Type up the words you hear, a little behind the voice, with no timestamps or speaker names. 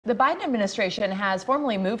The Biden administration has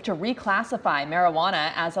formally moved to reclassify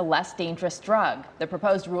marijuana as a less dangerous drug. The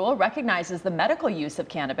proposed rule recognizes the medical use of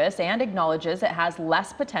cannabis and acknowledges it has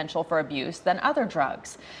less potential for abuse than other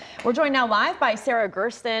drugs. We're joined now live by Sarah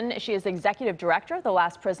Gersten. She is executive director of the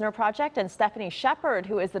Last Prisoner Project, and Stephanie Shepard,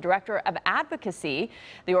 who is the director of advocacy.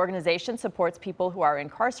 The organization supports people who are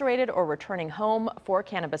incarcerated or returning home for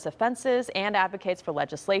cannabis offenses and advocates for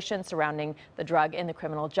legislation surrounding the drug in the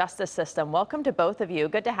criminal justice system. Welcome to both of you.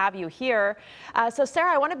 Good to have you here. So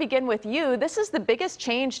Sarah, I want to begin with you. This is the biggest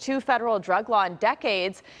change to federal drug law in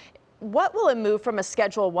decades. What will a move from a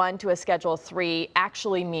Schedule 1 to a Schedule 3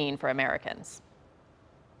 actually mean for Americans?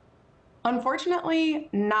 Unfortunately,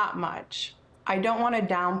 not much. I don't want to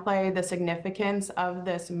downplay the significance of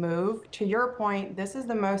this move. To your point, this is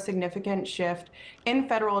the most significant shift in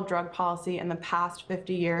federal drug policy in the past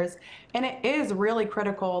 50 years, and it is really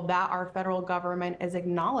critical that our federal government is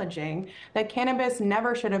acknowledging that cannabis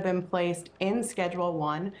never should have been placed in Schedule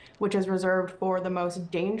 1, which is reserved for the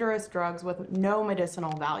most dangerous drugs with no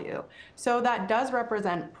medicinal value. So that does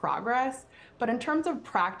represent progress, but in terms of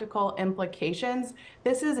practical implications,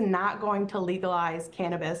 this is not going to legalize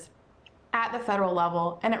cannabis at the federal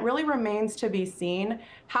level, and it really remains to be seen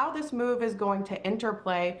how this move is going to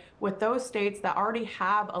interplay with those states that already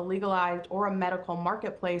have a legalized or a medical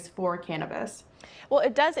marketplace for cannabis. Well,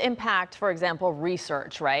 it does impact, for example,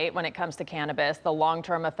 research, right, when it comes to cannabis, the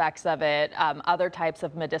long-term effects of it, other types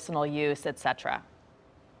of medicinal use, etc.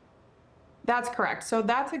 That's correct. So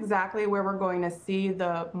that's exactly where we're going to see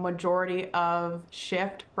the majority of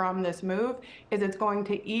shift from this move, is it's going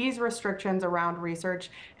to ease restrictions around research.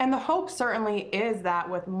 And the hope certainly is that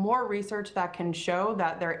with more research that can show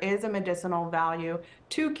that there is a medicinal value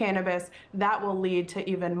to cannabis, that will lead to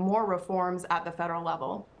even more reforms at the federal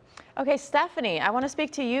level. Okay, Stephanie, I want to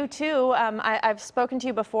speak to you too. I've spoken to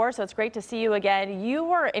you before, so it's great to see you again. You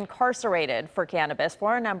were incarcerated for cannabis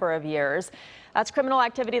for a number of years. That's criminal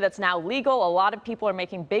activity that's now legal. A lot of people are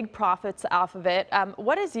making big profits off of it.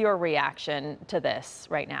 What is your reaction to this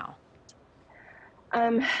right now?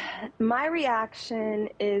 My reaction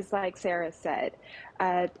is like Sarah said.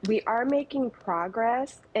 We are making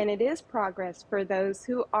progress, and it is progress for those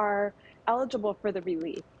who are eligible for the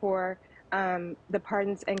relief, for the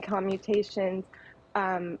pardons and commutations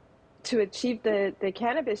to achieve the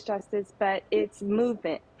cannabis justice, but it's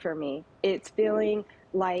movement for me. It's feeling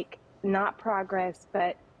like not progress,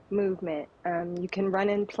 but movement. You can run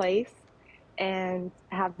in place and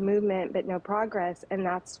have movement, but no progress, and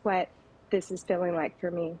that's what this is feeling like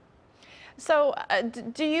for me. So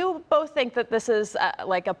do you both think that this is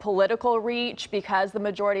like a political reach because the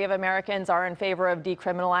majority of Americans are in favor of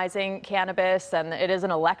decriminalizing cannabis and it is an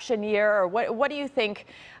election year? Or what do you think?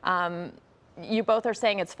 You both are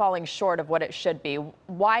saying it's falling short of what it should be.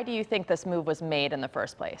 Why do you think this move was made in the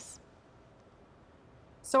first place?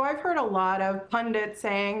 So I've heard a lot of pundits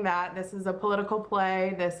saying that this is a political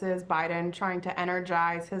play, this is Biden trying to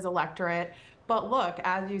energize his electorate. But look,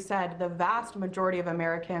 as you said, the vast majority of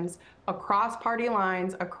Americans across party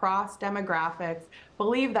lines, across demographics,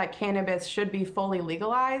 believe that cannabis should be fully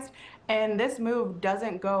legalized, and this move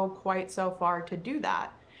doesn't go quite so far to do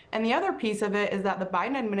that. And the other piece of it is that the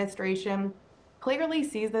Biden administration clearly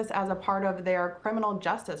sees this as a part of their criminal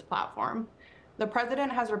justice platform. The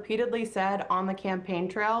president has repeatedly said on the campaign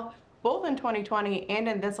trail, both in 2020 and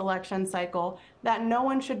in this election cycle, that no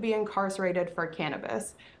one should be incarcerated for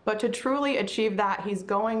cannabis. But to truly achieve that, he's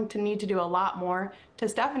going to need to do a lot more, to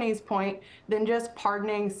Stephanie's point, than just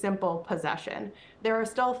pardoning simple possession. There are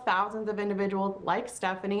still thousands of individuals like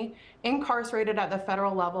Stephanie incarcerated at the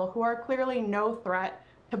federal level who are clearly no threat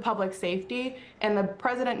to public safety, and the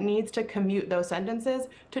president needs to commute those sentences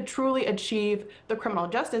to truly achieve the criminal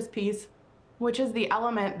justice piece, which is the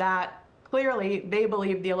element that clearly they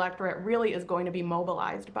believe the electorate really is going to be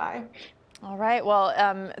mobilized by. All right.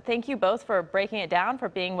 Well, thank you both for breaking it down, for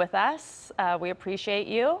being with us. We appreciate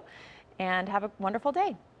you, and have a wonderful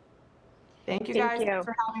day. Thank you guys Thank you.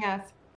 for having us.